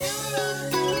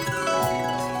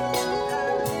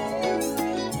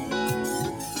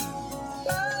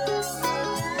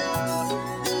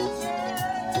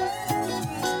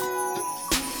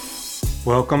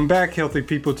Welcome back, healthy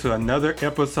people, to another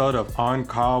episode of On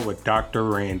Call with Dr.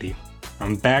 Randy.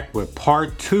 I'm back with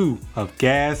part 2 of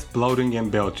gas, bloating,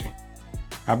 and belching.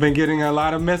 I've been getting a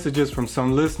lot of messages from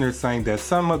some listeners saying that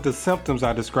some of the symptoms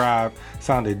I described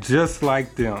sounded just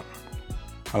like them.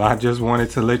 Well, I just wanted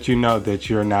to let you know that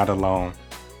you're not alone,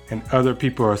 and other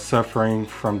people are suffering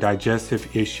from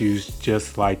digestive issues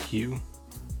just like you.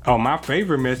 Oh, my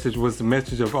favorite message was the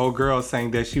message of old girl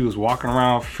saying that she was walking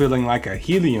around feeling like a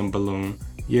helium balloon.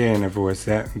 Yeah, in her voice.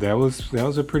 That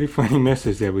was a pretty funny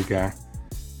message that we got.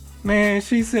 Man,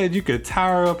 she said you could tie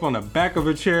her up on the back of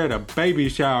a chair at a baby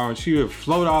shower and she would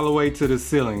float all the way to the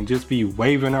ceiling, just be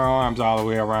waving her arms all the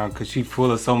way around because she's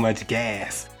full of so much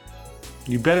gas.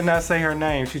 You better not say her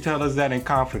name. She told us that in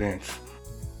confidence.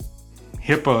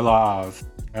 HIPAA laws,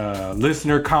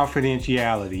 listener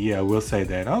confidentiality. Yeah, we'll say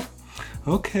that. Oh.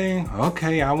 Okay,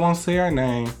 I won't say her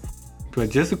name.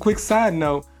 But just a quick side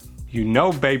note, you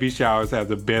know baby showers have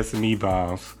the best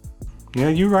meatballs. Yeah,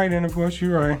 you're right, Interforce,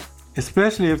 you're right.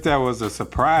 Especially if that was a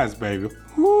surprise baby.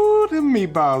 Woo, the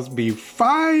meatballs be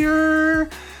fire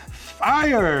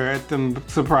at them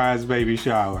surprise baby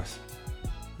showers.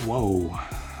 Whoa,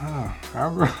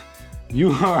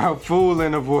 you are a fool,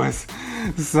 Interforce.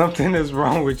 Something is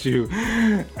wrong with you.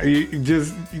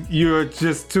 You're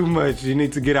just too much. You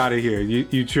need to get out of here.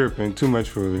 You chirping too much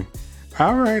for me.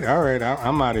 All right.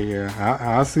 I'm out of here.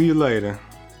 I'll see you later.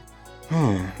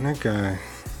 Man, that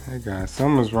guy,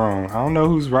 something's wrong. I don't know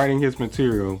who's writing his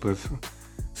material, but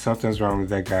something's wrong with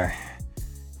that guy.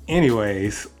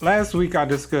 Anyways, last week I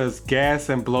discussed gas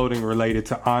and bloating related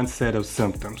to onset of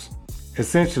symptoms.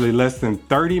 Essentially less than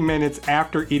 30 minutes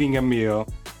after eating a meal,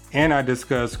 and I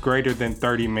discussed greater than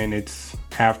 30 minutes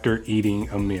after eating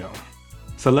a meal.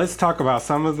 So let's talk about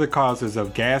some of the causes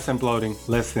of gas and bloating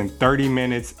less than 30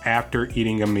 minutes after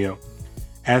eating a meal.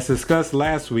 As discussed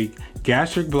last week,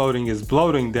 gastric bloating is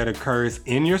bloating that occurs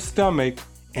in your stomach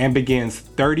and begins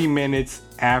 30 minutes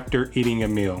after eating a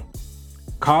meal.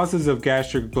 Causes of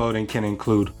gastric bloating can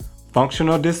include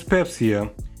functional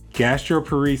dyspepsia,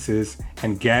 gastroparesis,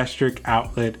 and gastric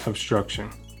outlet obstruction.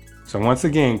 So once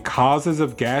again, causes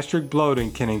of gastric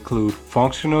bloating can include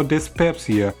functional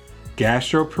dyspepsia,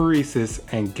 gastroparesis,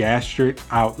 and gastric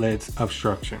outlet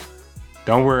obstruction.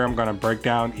 Don't worry, I'm going to break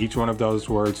down each one of those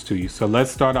words to you. So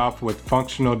let's start off with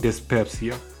functional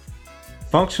dyspepsia.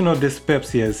 Functional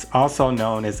dyspepsia is also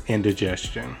known as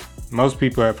indigestion. Most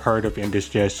people have heard of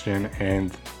indigestion,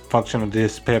 and functional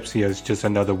dyspepsia is just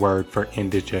another word for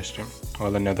indigestion,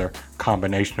 or another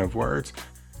combination of words.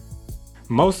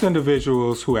 Most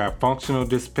individuals who have functional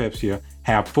dyspepsia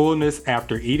have fullness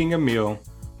after eating a meal,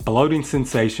 bloating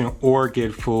sensation, or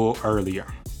get full earlier.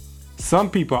 Some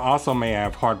people also may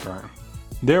have heartburn.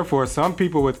 Therefore, some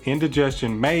people with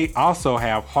indigestion may also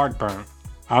have heartburn,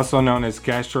 also known as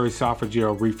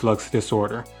gastroesophageal reflux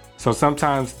disorder. So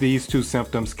sometimes these two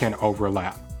symptoms can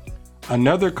overlap.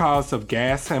 Another cause of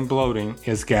gas and bloating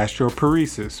is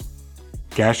gastroparesis.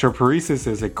 Gastroparesis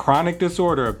is a chronic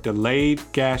disorder of delayed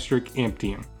gastric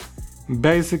emptying.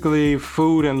 Basically,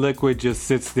 food and liquid just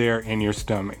sits there in your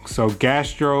stomach. So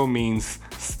gastro means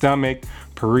stomach,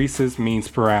 paresis means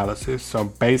paralysis. So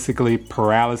basically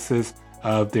paralysis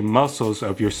of the muscles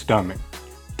of your stomach.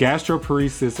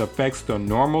 Gastroparesis affects the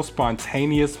normal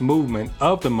spontaneous movement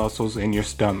of the muscles in your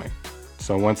stomach.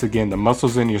 So once again, the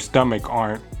muscles in your stomach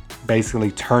aren't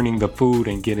basically turning the food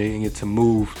and getting it to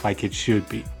move like it should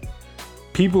be.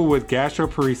 People with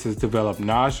gastroparesis develop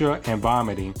nausea and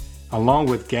vomiting, along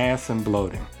with gas and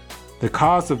bloating. The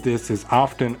cause of this is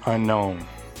often unknown.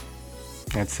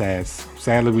 That's sad.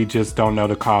 Sadly, we just don't know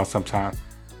the cause sometimes.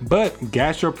 But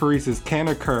gastroparesis can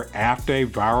occur after a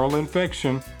viral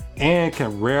infection and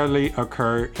can rarely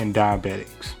occur in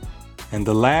diabetics. And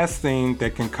the last thing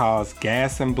that can cause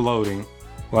gas and bloating,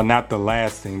 well, not the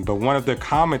last thing, but one of the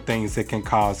common things that can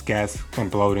cause gas and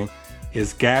bloating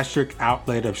is gastric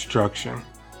outlet obstruction,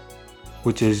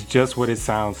 which is just what it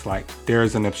sounds like. There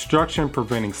is an obstruction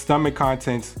preventing stomach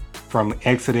contents from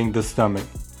exiting the stomach.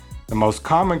 The most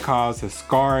common cause is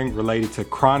scarring related to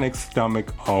chronic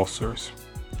stomach ulcers.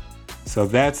 So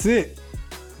that's it.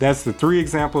 That's the 3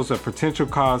 examples of potential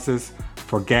causes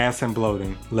for gas and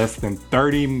bloating less than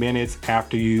 30 minutes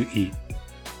after you eat.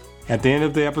 At the end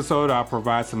of the episode, I'll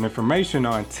provide some information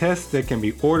on tests that can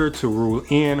be ordered to rule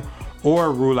in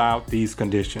or rule out these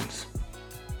conditions.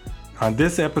 On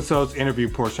this episode's interview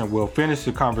portion, we'll finish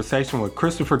the conversation with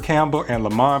Christopher Campbell and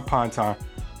Lamont Pontar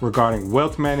regarding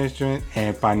wealth management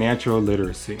and financial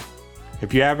literacy.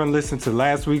 If you haven't listened to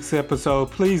last week's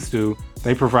episode, please do.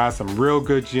 They provide some real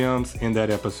good gems in that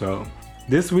episode.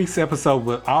 This week's episode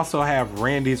will also have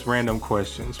Randy's random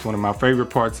questions, one of my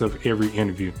favorite parts of every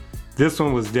interview. This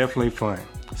one was definitely fun.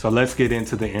 So let's get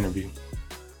into the interview.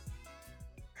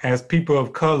 As people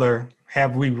of color,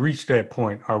 have we reached that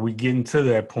point? Are we getting to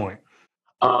that point?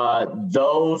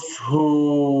 Those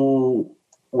who,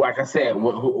 like I said,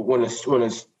 when a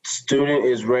student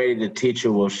is ready, the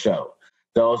teacher will show.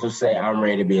 Those who say, I'm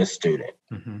ready to be a student.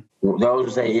 Mm-hmm. Those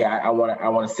who say, yeah, I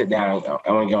want to sit down,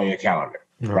 I want to get on your calendar,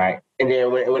 right? And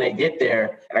then when they get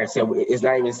there, like I said, it's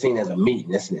not even seen as a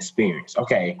meeting, it's an experience.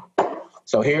 Okay,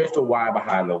 so here's the why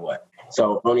behind the what.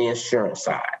 So on the insurance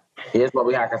side, here's what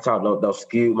we have to talk about, those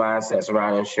skewed mindsets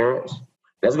around insurance.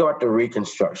 Let's go back to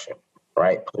Reconstruction,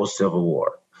 right? Post-Civil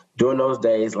War. During those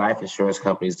days, life insurance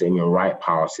companies didn't even write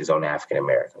policies on African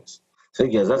Americans. So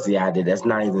it gives us the idea that's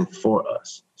not even for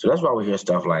us. So that's why we hear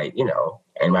stuff like,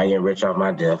 anybody get rich off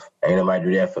my death? Ain't nobody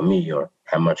do that for me, or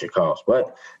how much it costs.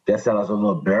 But they sell us a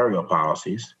little burial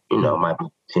policies, might be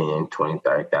 $10,000,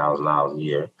 $20,000, $30,000 a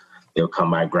year. They'll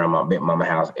come by grandma, big mama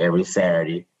house every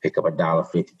Saturday, pick up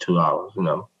 $1.50,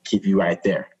 $2, keep you right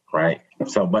there, right?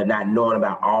 So, but not knowing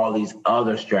about all these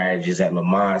other strategies that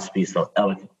Lamont speaks so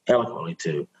eloquently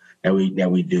to, that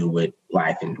we do with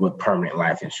life and with permanent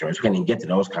life insurance. We can't even get to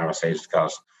those conversations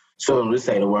because soon as we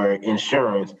say the word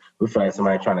insurance, we feel like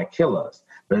somebody trying to kill us.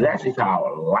 But it's actually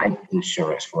called life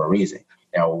insurance for a reason.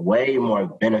 There are way more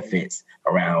benefits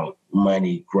around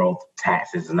money, growth,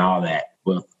 taxes, and all that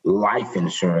with life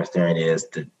insurance than it is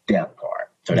the death card.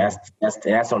 So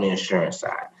that's on the insurance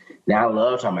side. Now I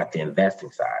love talking about the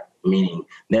investing side, meaning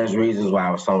there's reasons why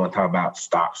when someone talk about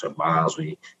stocks or bonds,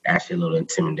 we actually a little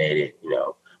intimidated,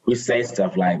 We say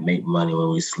stuff like make money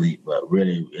when we sleep, but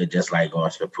really it's just like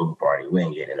going to the pool party. We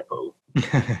ain't getting in the pool.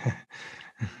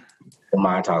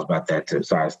 Lamont talks about that too.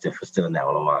 Sorry for stealing that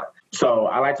one, Lamont. So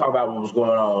I like to talk about what was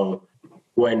going on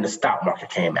when the stock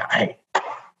market came out. Hey,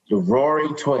 the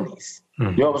roaring 20s. You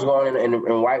know what was going on in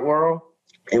the white world?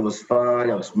 It was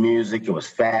fun. It was music. It was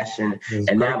fashion.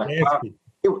 It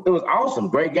was awesome.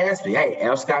 Great Gatsby. Hey,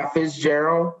 L. Scott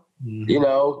Fitzgerald,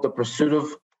 the pursuit of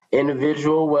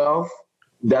individual wealth.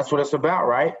 That's what it's about,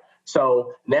 right?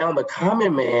 So now the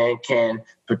common man can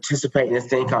participate in this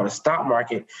thing called the stock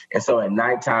market. And so at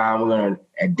nighttime,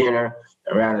 at dinner,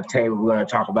 around the table, we're going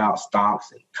to talk about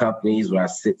stocks and companies with our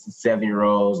 6 and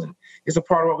 7-year-olds. And it's a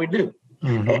part of what we do.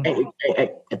 Mm-hmm. And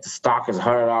if the stock is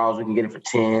 $100, we can get it for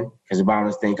 10 because we're buying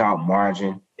this thing called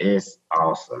margin. It's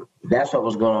awesome. That's what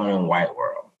was going on in the white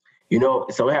world.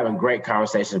 So we're having great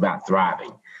conversations about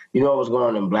thriving. You know what was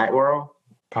going on in black world?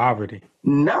 Poverty.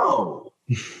 No.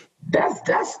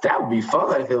 That would be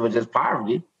fun if it was just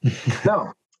poverty.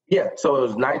 No. Yeah. So it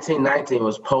was 1919. It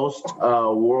was post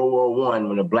World War I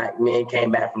when the black men came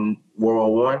back from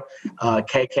World War I.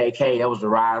 KKK. That was the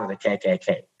rise of the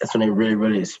KKK. That's when they really,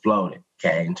 really exploded.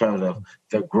 Okay, in terms of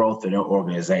the growth of their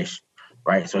organization,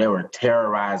 right? So they were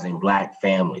terrorizing black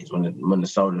families when the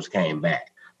soldiers came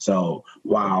back. So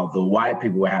while the white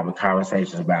people were having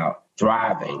conversations about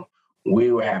thriving,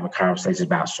 we were having conversations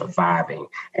about surviving,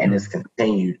 and it's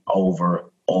continued over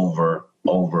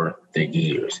the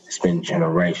years. It's been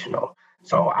generational.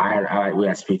 So we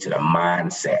have to speak to the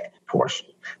mindset portion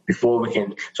before we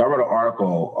can. So I wrote an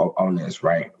article on this,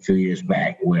 right, a few years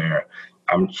back, where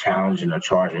I'm challenging or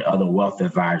charging other wealth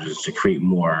advisors to create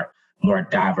more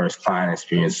diverse client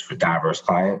experiences for diverse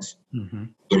clients. Mm-hmm.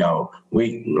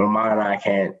 Lamont and I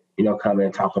can't, come in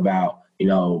and talk about, we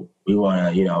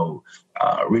want to,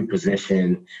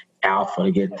 reposition alpha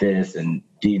to get this and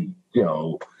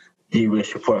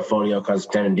de-risk your portfolio because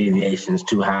standard deviation is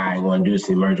too high and want to do this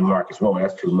in emerging markets. Whoa,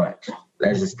 that's too much.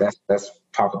 Let's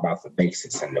talk about the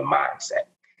basics and the mindset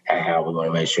and how we're going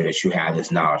to make sure that you have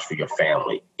this knowledge for your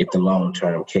family. Get the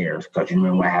long-term care, because you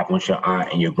remember what happened with your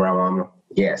aunt and your grandmama?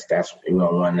 Yes, we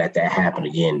don't want to let that happen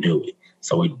again, do we?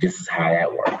 So this is how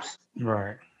that works.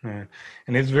 Right. Yeah.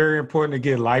 And it's very important to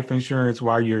get life insurance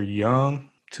while you're young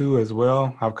too, as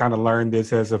well. I've kind of learned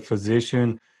this as a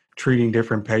physician treating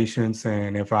different patients.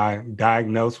 And if I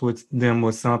diagnose them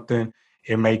with something,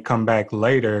 it may come back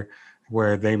later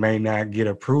where they may not get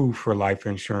approved for life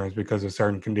insurance because of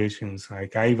certain conditions.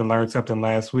 Like I even learned something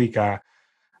last week.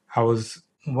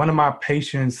 One of my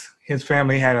patients, his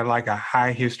family had a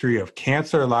high history of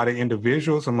cancer, a lot of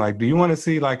individuals. I'm like, do you want to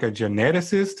see like a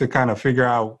geneticist to kind of figure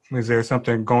out, is there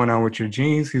something going on with your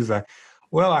genes? He's like,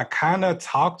 well, I kind of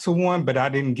talked to one, but I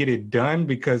didn't get it done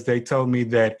because they told me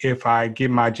that if I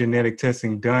get my genetic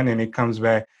testing done and it comes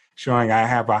back showing I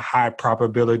have a high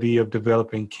probability of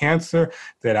developing cancer,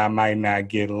 that I might not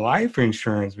get life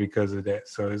insurance because of that.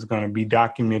 So it's going to be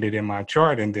documented in my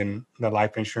chart, and then the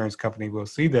life insurance company will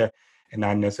see that and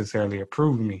not necessarily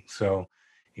approve me. So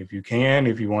if you can,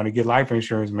 if you want to get life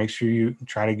insurance, make sure you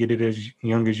try to get it as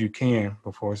young as you can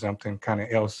before something kind of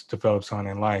else develops on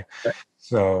in life.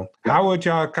 So how would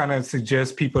y'all kind of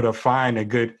suggest people to find a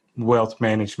good wealth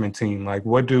management team? Like,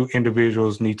 what do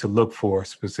individuals need to look for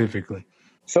specifically?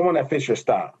 Someone that fits your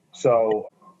style. So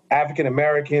African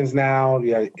Americans now,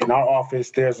 yeah, in our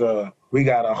office, we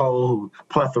got a whole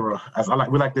plethora.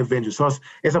 We like the Avengers. So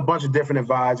it's a bunch of different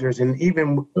advisors, and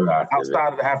even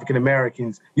outside of the African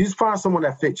Americans, you just find someone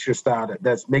that fits your style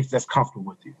that's comfortable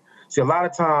with you. See, a lot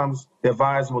of times the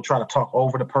advisor will try to talk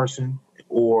over the person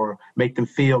or make them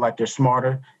feel like they're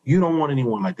smarter. You don't want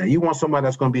anyone like that. You want somebody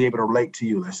that's going to be able to relate to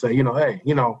you. Let's say, hey,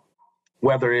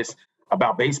 whether it's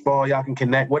about baseball, y'all can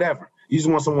connect, whatever. You just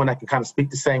want someone that can kind of speak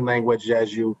the same language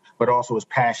as you, but also is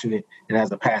passionate and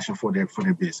has a passion for their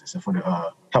business and for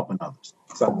helping others.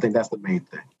 So I think that's the main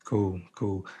thing.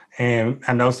 Cool. And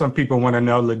I know some people want to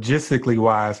know logistically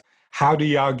wise, how do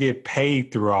y'all get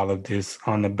paid through all of this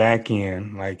on the back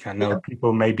end? Like, I know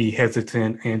people may be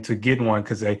hesitant into getting one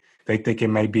because they think it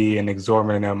may be an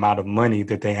exorbitant amount of money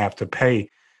that they have to pay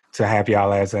to have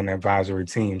y'all as an advisory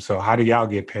team. So how do y'all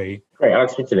get paid? Great, I'll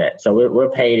speak to that. So we're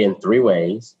paid in 3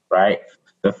 ways, right?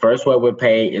 The first way we're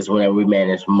paid is when we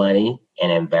manage money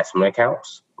and investment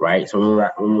accounts, right? So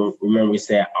remember we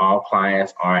said all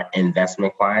clients are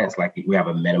investment clients, like we have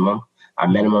a minimum. Our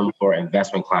minimum for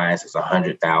investment clients is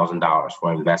 $100,000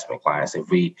 for investment clients if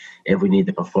we need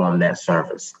to perform that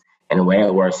service. And the way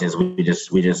it works is we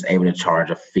just able to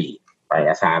charge a fee, right?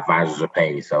 That's how advisors are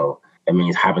paid. So it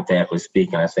means, hypothetically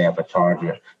speaking, I say if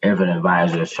an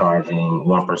advisor is charging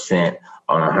 1%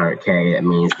 on $100K, that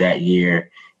means that year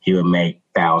he would make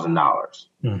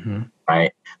 $1,000,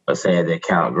 right? Let's say the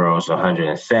account grows to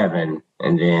 107,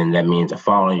 and then that means the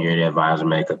following year the advisor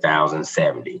make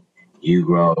 1,070. You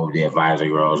grow, the advisor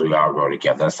grows, we all grow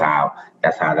together. That's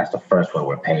the first way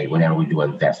we're paid whenever we do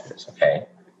investments, okay?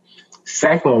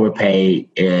 Second way we're paid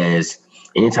is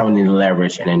anytime we need to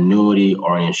leverage an annuity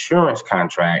or an insurance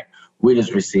contract, we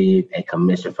just receive a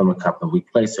commission from a company we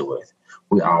place it with.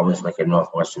 We always look at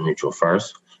Northwestern Mutual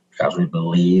first because we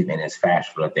believe and it's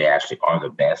factual that they actually are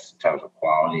the best in terms of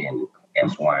quality and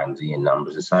X, Y, and Z and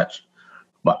numbers and such.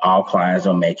 But all clients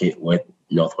don't make it with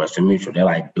Northwestern Mutual. They're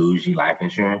like bougie life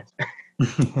insurance.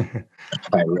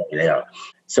 Like, really, they are.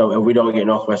 So if we don't get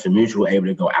Northwestern Mutual, we're able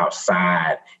to go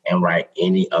outside and write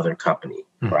any other company,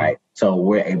 right? So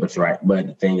we're able to write, but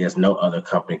the thing is no other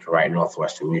company can write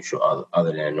Northwestern Mutual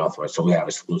other than Northwestern. So we have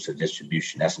exclusive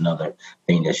distribution. That's another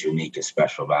thing that's unique and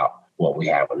special about what we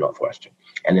have with Northwestern.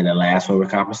 And then the last one we're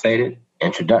compensated,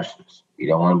 introductions. You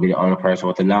don't want to be the only person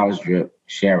with the knowledge drip,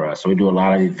 share us. So we do a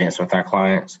lot of events with our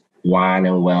clients, wine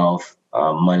and wealth,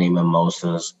 money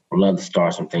mimosas. We love to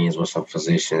start some things with some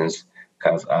physicians.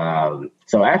 Because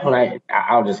so actually,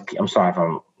 I'm sorry if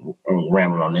I'm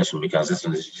rambling on this one because this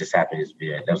one just happened to be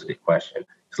that was a good question.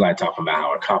 It's like talking about how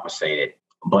we're compensated.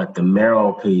 But the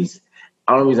Merrill piece,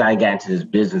 the only reason I got into this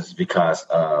business is because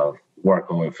of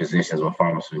working with physicians with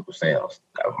pharmaceutical sales.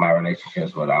 My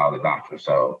relationships with all the doctors.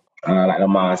 So like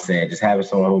Lamont said, just having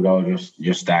someone who knows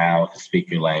your style, can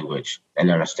speak your language, and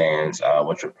understands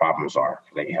what your problems are.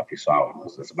 They can help you solve them.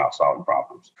 It's about solving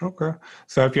problems. Okay.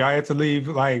 So if y'all had to leave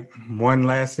like one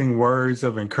lasting words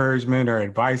of encouragement or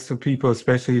advice to people,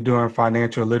 especially during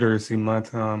Financial Literacy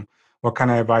Month, what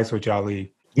kind of advice would y'all leave?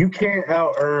 You can't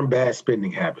out-earn bad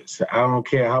spending habits. I don't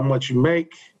care how much you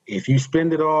make. If you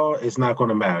spend it all, it's not going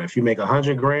to matter. If you make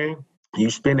 $100,000, you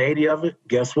spend 80 of it,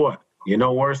 guess what? You're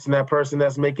no worse than that person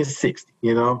that's making 60,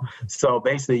 So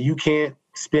basically, you can't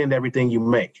spend everything you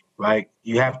make. Like,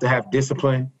 you have to have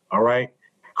discipline, all right?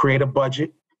 Create a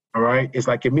budget, all right? It's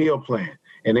like your meal plan.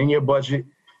 And in your budget,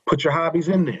 put your hobbies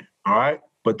in there, all right?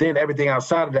 But then everything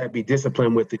outside of that, be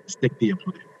disciplined with it, stick to your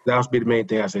plan. That would be the main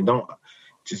thing I say.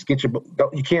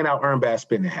 You can't out-earn bad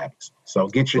spending habits. So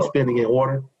get your spending in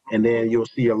order, and then you'll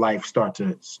see your life start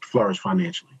to flourish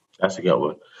financially. That's a good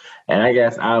one. And I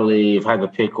guess I'll leave, if I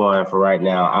could pick one for right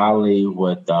now, I'll leave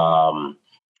with, a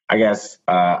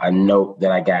note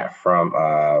that I got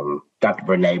from Dr.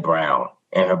 Brene Brown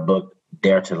in her book,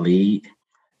 Dare to Lead.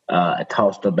 It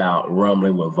talks about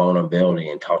rumbling with vulnerability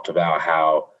and talked about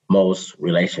how most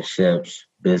relationships,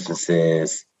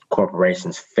 businesses,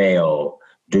 corporations fail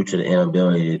due to the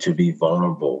inability to be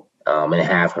vulnerable and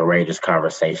have courageous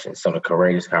conversations. So the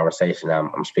courageous conversation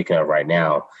I'm speaking of right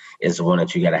now is the one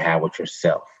that you got to have with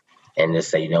yourself and just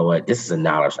say, you know what, this is a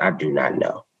knowledge I do not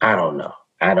know. I don't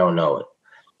know it.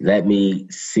 Let me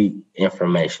seek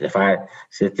information.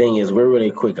 The thing is, we're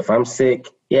really quick. If I'm sick,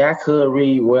 I could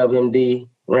read WebMD,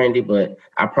 Randy, but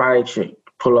I probably should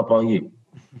pull up on you,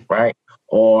 right?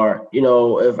 Or,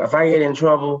 if I get in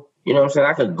trouble, You know what I'm saying?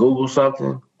 I could Google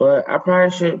something, but I probably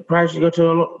should go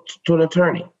to an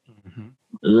attorney. Mm-hmm.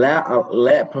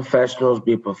 Let professionals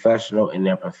be professional in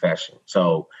their profession.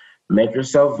 So make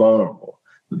yourself vulnerable.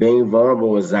 Being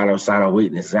vulnerable is not a sign of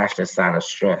weakness; it's actually a sign of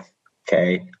strength.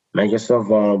 Okay, make yourself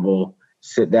vulnerable.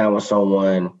 Sit down with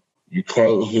someone. You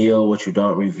can't heal what you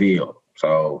don't reveal.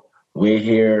 So we're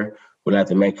here. We'd like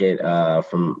to make it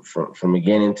from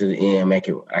beginning to the end. Make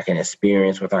it like an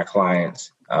experience with our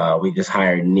clients. We just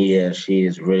hired Nia. She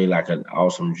is really like an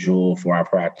awesome jewel for our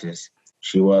practice.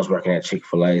 She was working at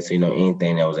Chick-fil-A, so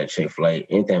anything that was at Chick-fil-A,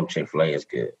 anything Chick-fil-A is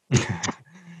good.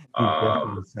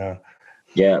 Definitely so.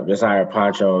 Yeah, just hired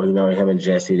Pancho. Him and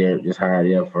Jesse. They just hired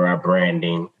him for our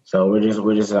branding. So we're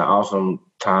just an awesome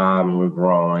time. We're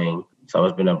growing. So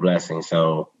it's been a blessing.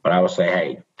 So, but I would say,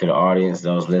 hey, to the audience,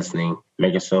 those listening,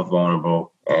 make yourself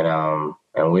vulnerable, and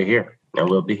we're here, and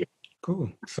we'll be here.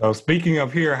 Cool. So speaking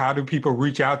of here, how do people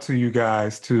reach out to you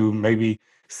guys to maybe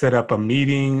set up a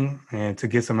meeting and to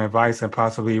get some advice and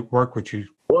possibly work with you?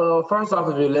 Well, first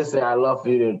off, if you're listening, I'd love for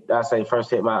you to, I say, first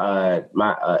hit my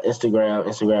Instagram.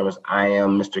 Instagram is I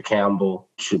am Mr. Campbell.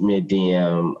 Shoot me a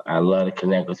DM. I'd love to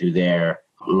connect with you there.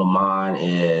 Lamont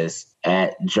is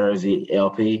at Jersey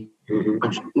LP.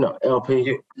 Mm-hmm. No,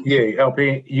 LP. Yeah,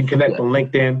 LP. You can connect on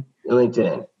LinkedIn.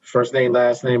 LinkedIn. First name,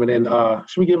 last name, and then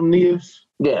should we give them Nia's?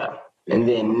 Yeah, and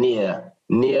then Nia.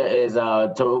 Nia is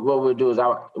so what we'll do is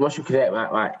once you connect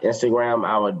my Instagram,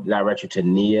 I would direct you to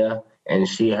Nia. And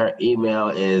her email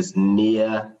is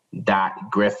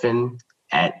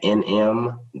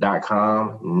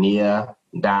nia.griffin@nm.com,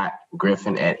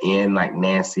 nia.griffin@n, like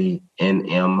Nancy,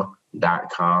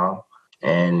 nm.com.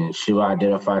 And she will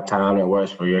identify time that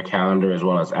works for your calendar as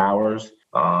well as ours.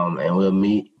 And we'll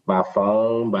meet by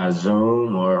phone, by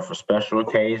Zoom, or for special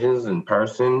occasions in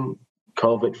person,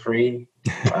 COVID-free.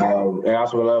 And I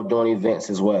also love doing events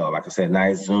as well. Like I said,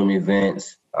 nice Zoom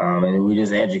events. And we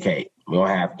just educate. We don't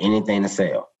have anything to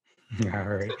sell.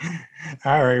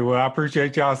 All right. Well, I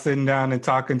appreciate y'all sitting down and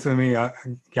talking to me.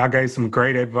 Y'all gave some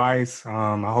great advice.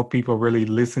 I hope people really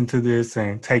listen to this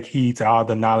and take heed to all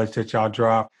the knowledge that y'all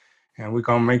drop. And we're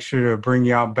going to make sure to bring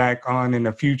y'all back on in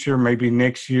the future, maybe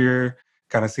next year,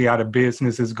 kind of see how the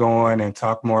business is going and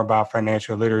talk more about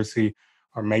financial literacy,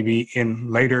 or maybe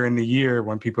later in the year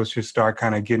when people should start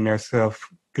kind of getting themselves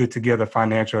good together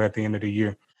financial at the end of the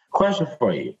year. Question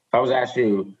for you. I was asking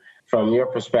you, from your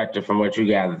perspective, from what you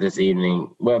gathered this evening,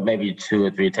 what maybe 2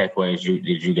 or 3 takeaways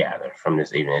did you gather from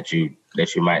this evening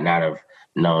that you might not have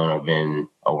known or been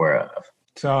aware of?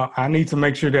 So I need to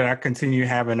make sure that I continue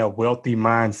having a wealthy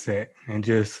mindset and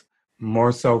just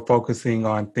more so focusing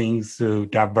on things to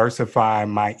diversify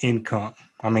my income.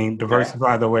 I mean,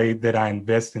 diversify the way that I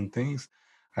invest in things.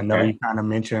 I know you kind of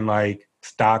mentioned like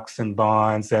stocks and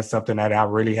bonds. That's something that I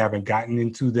really haven't gotten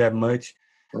into that much.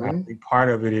 I think part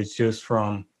of it is just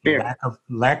from fear.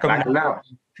 lack of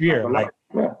knowledge. Fear. Like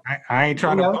I ain't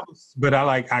trying to boast, but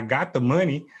I got the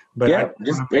money, but I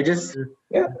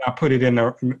put it in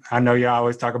I know y'all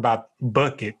always talk about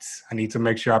buckets. I need to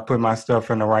make sure I put my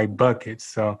stuff in the right buckets.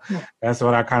 So that's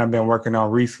what I kind of been working on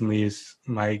recently is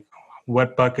like,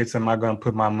 what buckets am I going to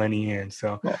put my money in?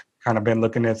 So kind of been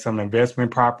looking at some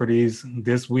investment properties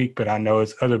this week, but I know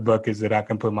it's other buckets that I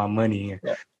can put my money in.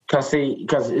 Because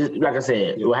like I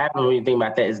said, what happens when you think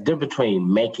about that is different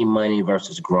between making money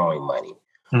versus growing money.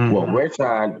 Mm-hmm. What we're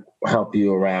trying to help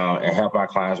you around and help our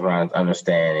clients around is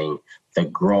understanding the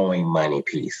growing money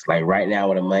piece. Like right now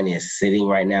where the money is sitting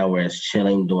right now, where it's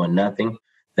chilling, doing nothing.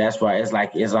 That's why it's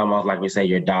almost like we say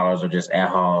your dollars are just at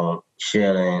home,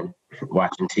 chilling,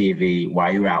 watching TV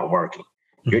while you're out working.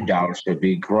 Your dollars should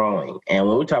be growing. And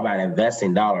when we talk about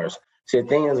investing dollars, see, the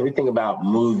thing is, we think about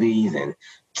movies and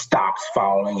stocks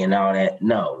falling and all that.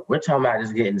 No, we're talking about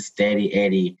just getting steady,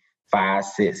 Eddie, 5,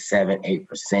 6, 7,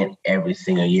 8% every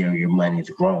single year. Your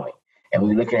money's growing. And when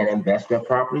we look at investment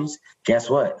properties, guess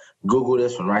what? Google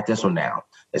this one, write this one down.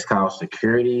 It's called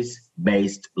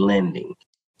securities-based lending.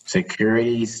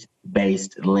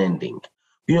 Securities-based lending.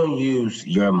 You don't use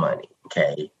your money,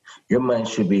 okay? Your money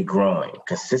should be growing.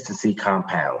 Consistency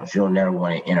compounds. You'll never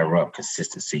want to interrupt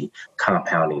consistency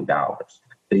compounding dollars.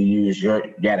 So you use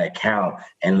that account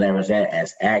and leverage that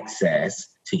as access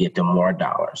to get to more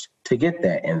dollars to get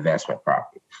that investment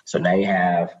property. So now you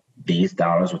have these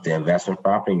dollars with the investment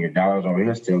property and your dollars over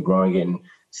here still growing, getting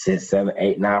 6, 7,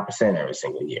 8, 9% every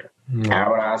single year. Mm-hmm.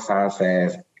 Albert Einstein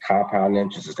says compound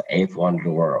interest is the 8th wonder of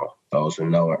the world. Those who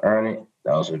know and earn it,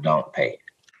 those who don't pay it.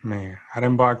 Man, I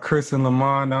done brought Chris and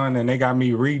Lamont on and they got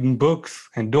me reading books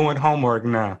and doing homework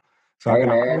now. So I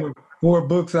got 4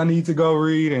 books I need to go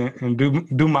read and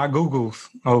do my Googles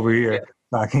over here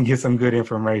so I can get some good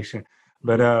information.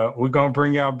 But we're going to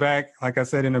bring y'all back, like I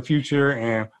said, in the future.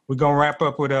 And we're going to wrap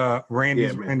up with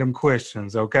Randy's random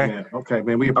questions, okay? Yeah, okay,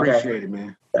 man. We appreciate it,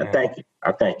 man. Thank you.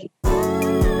 Thank you.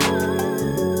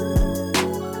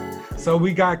 So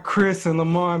we got Chris and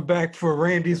Lamont back for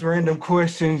Randy's random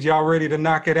questions. Y'all ready to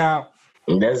knock it out?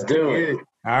 Let's do it.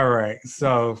 All right.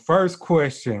 So first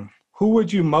question, who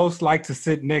would you most like to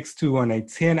sit next to on a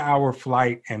 10-hour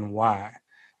flight and why?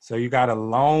 So you got a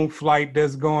long flight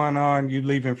that's going on. You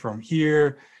leaving from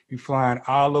here. You flying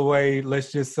all the way,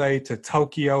 let's just say, to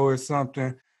Tokyo or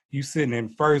something. You sitting in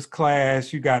first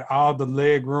class. You got all the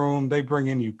leg room. They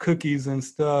bringing you cookies and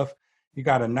stuff. You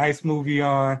got a nice movie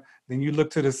on. Then you look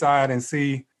to the side and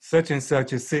see such and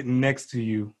such is sitting next to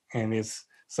you. And it's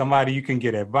somebody you can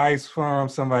get advice from,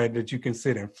 somebody that you can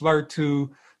sit and flirt to,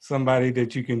 somebody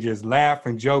that you can just laugh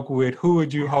and joke with. Who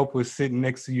would you hope was sitting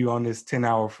next to you on this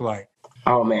 10-hour flight?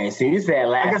 Oh man, see, you said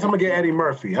laugh. I guess I'm gonna get Eddie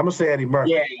Murphy. I'm gonna say Eddie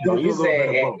Murphy. Yeah, you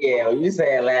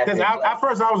said laugh. Because at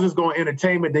first I was just going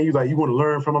entertainment. Then you want to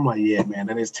learn from him. I'm like, yeah, man,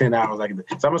 that is 10 hours. So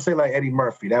I'm gonna say like Eddie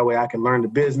Murphy. That way I can learn the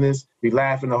business, be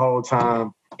laughing the whole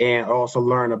time, and also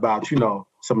learn about some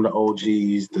of the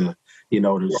OGs, the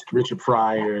Richard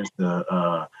Pryors,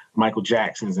 the Michael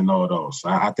Jacksons, and all those.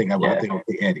 I think I'll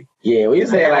pick Eddie. Yeah, we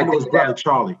say like his brother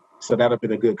Charlie. So that'll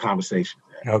be a good conversation.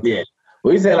 Okay. Yeah.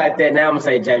 We say like that. Now I'm gonna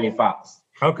say Jamie Foxx.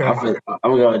 Okay. I'm gonna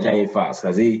go with Jamie Foxx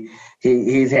because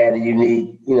he's had a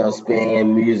unique,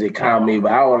 spin, music, comedy.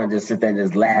 But I want to just sit there and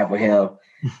just laugh with him.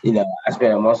 I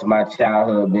spent most of my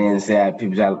childhood being sad.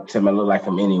 People tell me I look like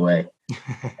him anyway.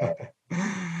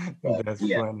 That's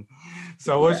funny.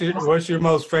 So what's your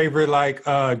most favorite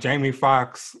Jamie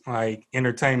Foxx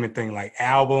entertainment thing, like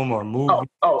album or movie?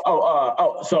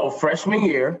 So freshman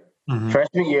year,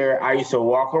 I used to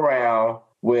walk around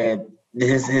with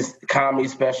his comedy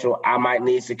special, I Might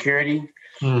Need Security.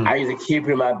 I used to keep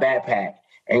it in my backpack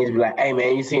and he'd be like, hey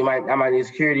man, you see I Might Need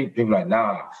Security? People be like,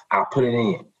 nah, I'll put it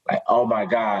in. Like, oh my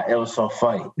God, it was so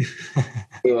funny.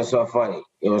 It was so funny.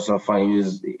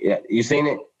 You seen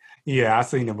it? Yeah, I've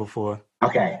seen it before.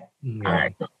 Okay. Yeah. All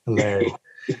right. Hilarious.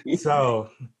 So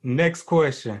next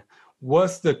question.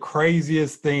 What's the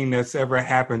craziest thing that's ever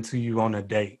happened to you on a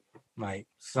date? Like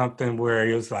something where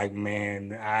it was like,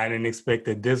 man, I didn't expect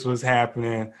that this was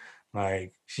happening.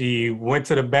 Like she went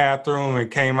to the bathroom and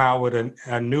came out with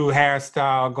a new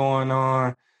hairstyle going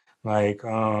on. Like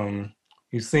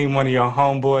you seen one of your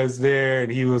homeboys there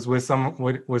and he was with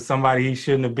somebody he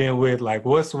shouldn't have been with. Like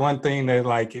what's one thing that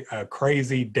like a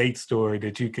crazy date story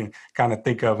that you can kind of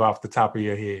think of off the top of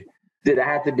your head? Did I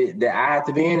have to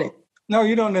be in it? No,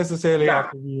 you don't necessarily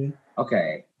have to be in it.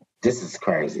 Okay. This is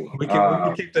crazy. We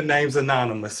can keep the names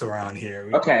anonymous around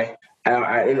here. Okay.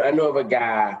 I know of a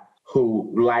guy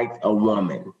who liked a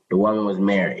woman. The woman was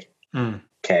married.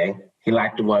 Okay. He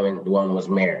liked the woman. The woman was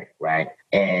married, right?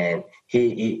 And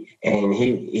he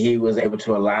was able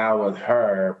to align with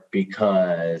her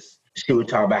because she would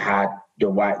talk about how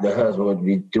the husband would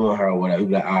be doing her or whatever. He'd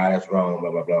be like, oh, that's wrong, blah,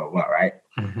 blah, blah, blah, right?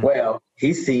 Well,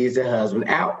 he sees the husband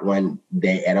out one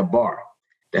day at a bar.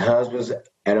 The husband's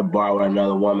at a bar with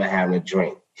another woman having a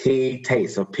drink. He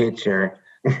takes a picture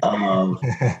of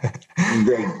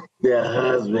the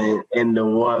husband and the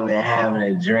woman having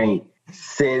a drink,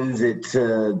 sends it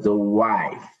to the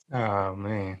wife. Oh,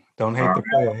 man. Don't hate the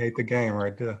player, hate the game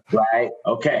right there. Right?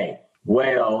 Okay.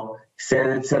 Well,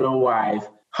 send it to the wife.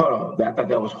 Hold on. I thought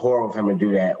that was horrible for him to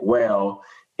do that. Well,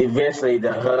 eventually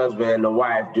the husband and the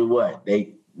wife do what?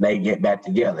 They get back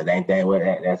together. That's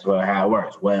how it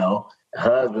works. Well, the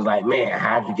husband's like, man,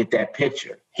 how'd you get that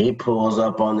picture? He pulls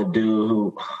up on the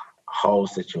dude, whole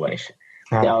situation.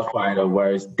 That was probably the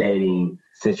worst dating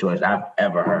situation I've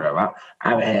ever heard of. That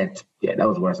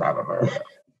was the worst I've ever heard of.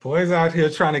 Boys out here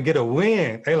trying to get a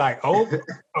win. They like,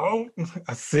 I'm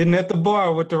sitting at the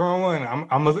bar with the wrong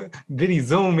one. Did he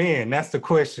zoom in? That's the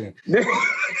question. It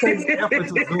takes effort to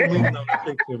zoom in on the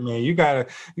picture, man. You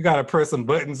gotta press some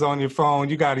buttons on your phone.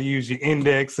 You gotta use your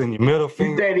index and your middle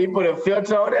finger. He put a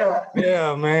filter on there.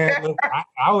 Yeah, man. Look,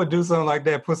 I would do something like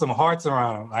that. Put some hearts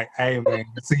around him. Like, hey, man,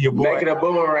 see your boy. Make it a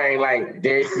boomerang. Like,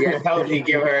 there you see. I told you,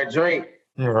 give her a drink.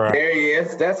 Right. There he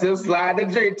is. That's him sliding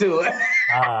the drink to it.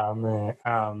 Oh man.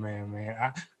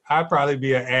 I'd probably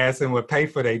be an ass and would pay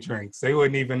for their drinks. They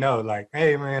wouldn't even know. Like,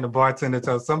 hey man, the bartender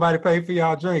told somebody pay for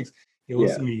y'all drinks. It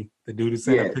was me, the dude who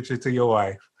sent a picture to your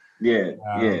wife. Yeah.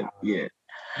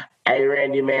 Hey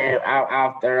Randy, man,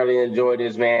 I thoroughly enjoyed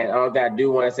this, man. I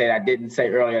do want to say that I didn't say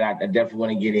earlier. I definitely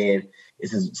want to get in.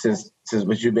 This is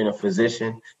since you've been a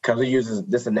physician, because we use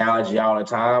this analogy all the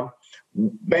time.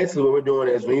 Basically, what we're doing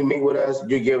is when you meet with us,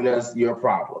 you're giving us your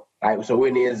problem. Like, so we're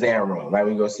in the exam room, like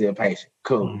we go see a patient.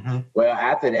 Cool. Mm-hmm. Well,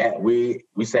 after that, we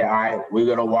say, all right, we're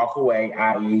gonna walk away,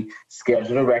 i.e.,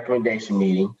 schedule a recommendation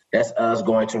meeting. That's us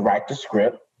going to write the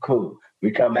script. Cool.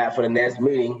 We come back for the next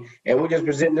meeting and we just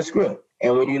present the script.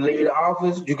 And when you leave the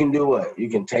office, you can do what? You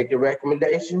can take the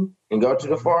recommendation and go to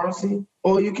the pharmacy,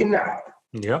 or you cannot.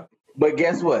 Yep. But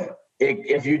guess what?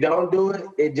 If you don't do it,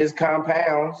 it just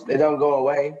compounds. They don't go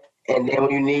away. And then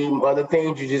when you need other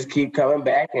things, you just keep coming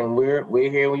back, and we're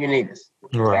here when you need us.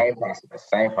 Right.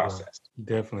 Same process.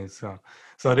 Definitely so.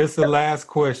 So this is the last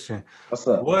question. What's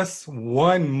up? What's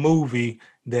one movie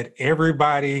that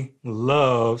everybody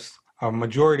loves, a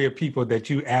majority of people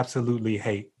that you absolutely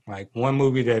hate? Like one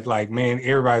movie that, like, man,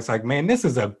 everybody's like, man, this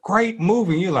is a great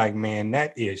movie. You're like, man,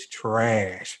 that is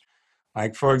trash.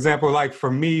 Like, for example, like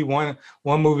for me, one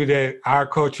movie that our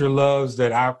culture loves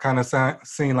that I've kind of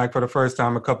seen like for the first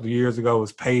time a couple of years ago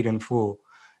was Paid in Full.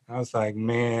 I was like,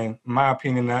 man, in my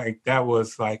opinion, that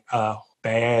was like a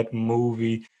bad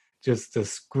movie. Just the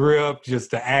script,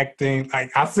 just the acting.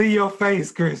 Like, I see your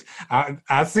face, Chris.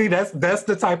 I see that's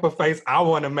the type of face I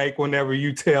want to make whenever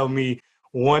you tell me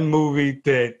one movie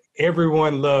that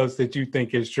everyone loves that you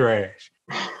think is trash.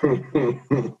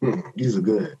 These are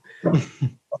good.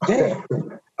 Damn.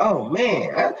 Oh man,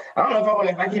 I don't know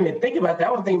if I can even think about that.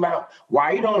 I was thinking about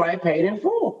why you don't like Paid in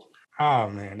Full. Oh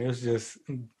man, it was just,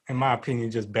 in my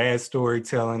opinion, just bad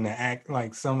storytelling. The act,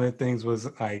 like some of the things was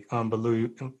like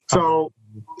unbelievable.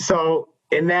 So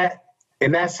in that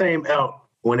same ilk,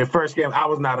 when it first came, I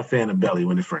was not a fan of Belly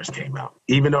when it first came out.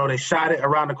 Even though they shot it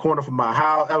around the corner from my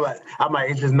house, I'm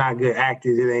like, it's just not good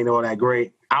acting. It ain't all that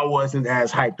great. I wasn't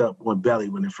as hyped up on Belly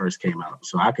when it first came out.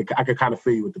 So I could kind of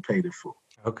feel you with the Paid in Full.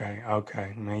 Okay.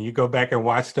 Man, you go back and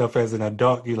watch stuff as an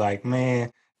adult, you're like,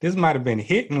 man, this might have been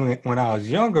hitting when I was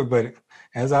younger, but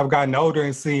as I've gotten older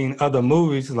and seen other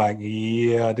movies, like,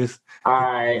 yeah, this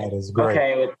that is great.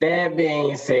 Okay, with that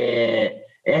being said,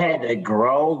 it had to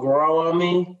grow on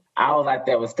me. I was like,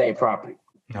 that was state property.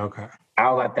 Okay. I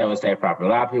was like, that was state property.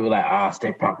 A lot of people were like, oh,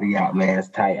 state property out, man, it's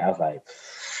tight. I was like,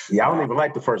 yeah, I don't even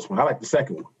like the first one. I like the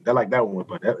second one. I like that one,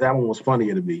 but that one was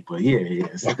funnier to me. But yeah,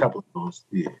 it's a couple of those.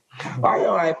 Yeah. Why you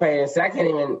don't like Paid?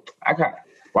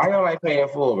 Why you don't like Paid in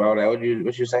Full, bro? Like,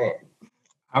 what you saying?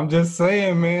 I'm just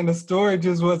saying, man, the story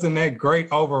just wasn't that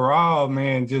great overall,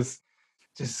 man. Just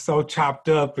so chopped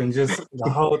up and just the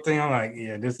whole thing. I'm like,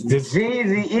 yeah, this.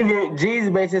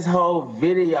 Jeezy based his whole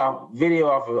video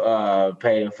off of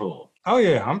Paid in Full. Oh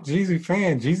yeah, I'm Jeezy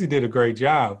fan. Jeezy did a great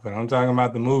job, but I'm talking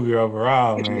about the movie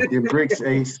overall, man. Your bricks,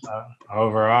 Ace.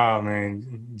 Overall,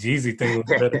 man, Jeezy thing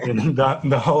was better than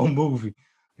the whole movie.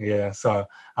 Yeah, so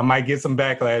I might get some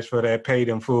backlash for that Paid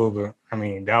in Full, but I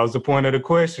mean, that was the point of the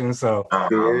question. So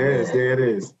there it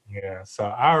is. Yeah, so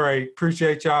all right,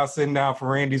 appreciate y'all sitting down for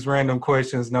Randy's random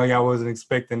questions. No, y'all wasn't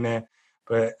expecting that,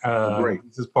 but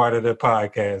this is part of the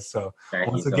podcast. So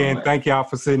once again, thank y'all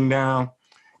for sitting down,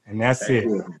 and that's it.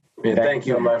 Man, thank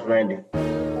you so much, Randy.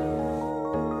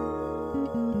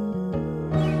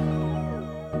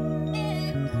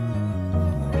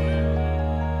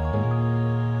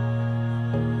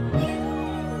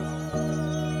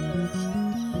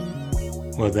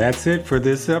 Well, that's it for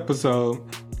this episode.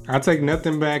 I take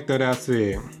nothing back that I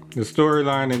said. The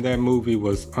storyline in that movie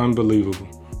was unbelievable.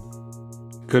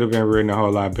 Could have been written a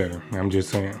whole lot better. I'm just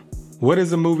saying. What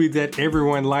is a movie that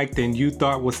everyone liked and you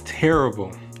thought was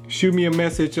terrible? Shoot me a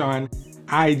message on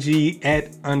IG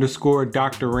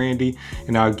 @_Dr. Randy,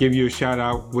 and I'll give you a shout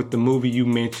out with the movie you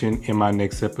mentioned in my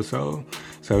next episode.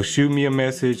 So shoot me a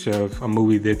message of a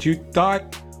movie that you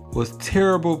thought was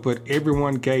terrible, but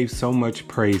everyone gave so much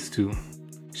praise to.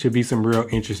 Should be some real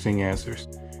interesting answers.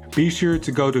 Be sure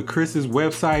to go to Chris's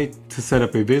website to set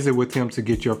up a visit with him to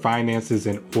get your finances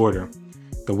in order.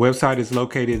 The website is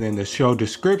located in the show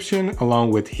description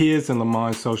along with his and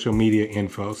Lamont's social media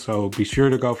info. So be sure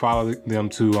to go follow them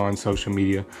too on social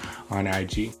media on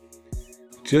IG.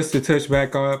 Just to touch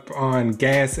back up on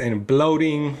gas and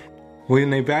bloating,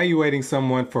 when evaluating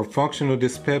someone for functional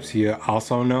dyspepsia,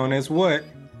 also known as what?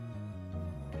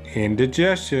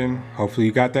 Indigestion. Hopefully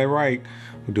you got that right.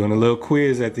 We're doing a little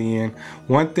quiz at the end.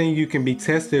 One thing you can be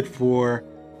tested for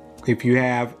if you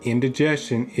have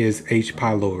indigestion is H.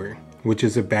 pylori, which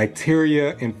is a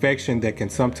bacteria infection that can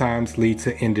sometimes lead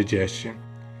to indigestion.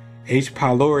 H.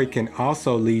 pylori can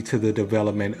also lead to the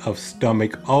development of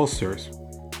stomach ulcers.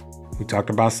 We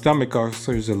talked about stomach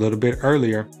ulcers a little bit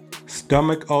earlier.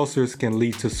 Stomach ulcers can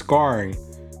lead to scarring,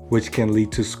 which can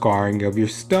lead to scarring of your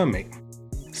stomach.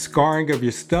 Scarring of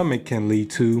your stomach can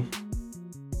lead to,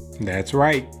 that's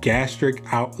right, gastric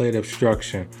outlet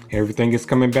obstruction. Everything is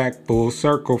coming back full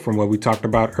circle from what we talked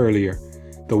about earlier.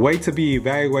 The way to be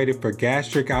evaluated for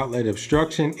gastric outlet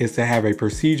obstruction is to have a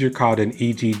procedure called an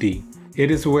EGD. It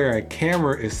is where a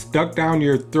camera is stuck down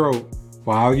your throat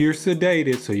while you're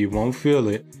sedated so you won't feel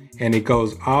it, and it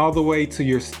goes all the way to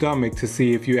your stomach to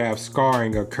see if you have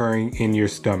scarring occurring in your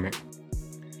stomach.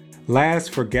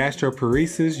 Last, for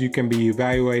gastroparesis, you can be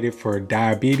evaluated for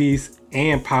diabetes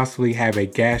and possibly have a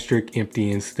gastric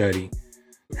emptying study.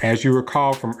 As you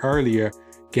recall from earlier,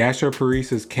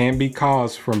 gastroparesis can be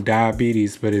caused from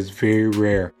diabetes, but is very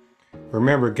rare.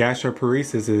 Remember,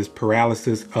 gastroparesis is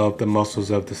paralysis of the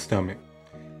muscles of the stomach.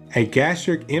 A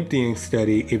gastric emptying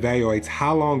study evaluates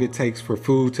how long it takes for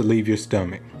food to leave your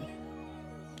stomach.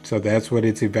 So that's what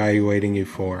it's evaluating you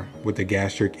for with the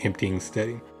gastric emptying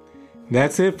study.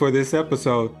 That's it for this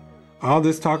episode. All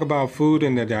this talk about food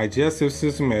and the digestive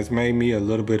system has made me a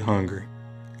little bit hungry.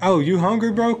 Oh, you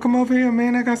hungry, bro? Come over here,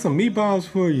 man. I got some meatballs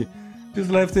for you. Just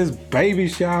left this baby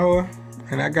shower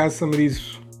and I got some of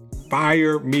these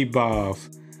fire meatballs.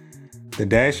 The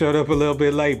dad showed up a little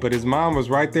bit late, but his mom was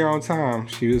right there on time.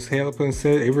 She was helping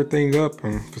set everything up,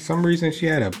 and for some reason she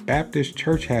had a Baptist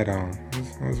church hat on.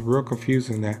 It was real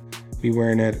confusing that be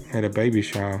wearing that at a baby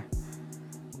shower.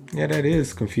 Yeah, that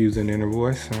is confusing in her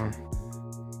voice.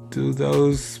 Do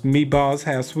those meatballs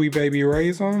have Sweet Baby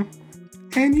Ray's on?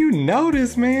 And you know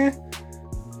this, man.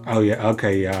 Oh yeah,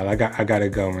 okay, y'all. I gotta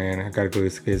go, man. I gotta go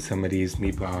get some of these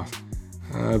meatballs.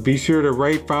 Be sure to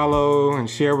rate, follow, and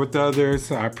share with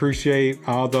others. I appreciate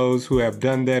all those who have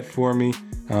done that for me.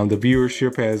 The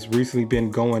viewership has recently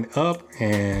been going up,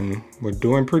 and we're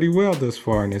doing pretty well thus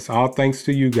far. And it's all thanks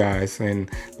to you guys and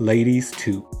ladies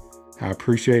too. I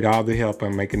appreciate all the help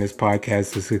on making this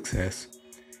podcast a success.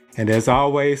 And as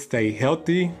always, stay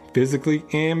healthy, physically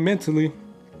and mentally.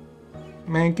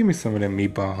 Man, give me some of them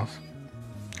meatballs.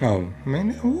 Oh,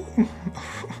 man. Ooh.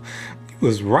 You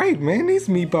was right, man. These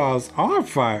meatballs are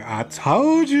fire. I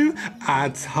told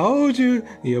you.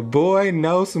 Your boy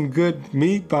knows some good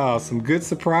meatballs. Some good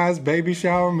surprise baby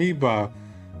shower meatball.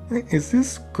 Is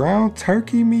this ground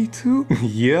turkey meat too?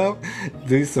 Yep.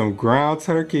 These some ground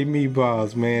turkey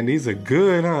meatballs, man. These are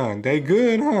good, huh? They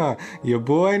good, huh? Your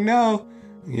boy know.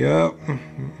 Yep.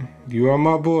 You are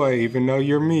my boy, even though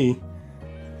you're me.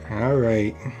 All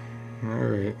right.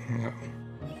 Yep.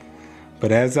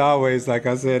 But as always, like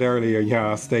I said earlier,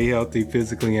 y'all stay healthy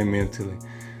physically and mentally.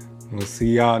 We'll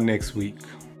see y'all next week.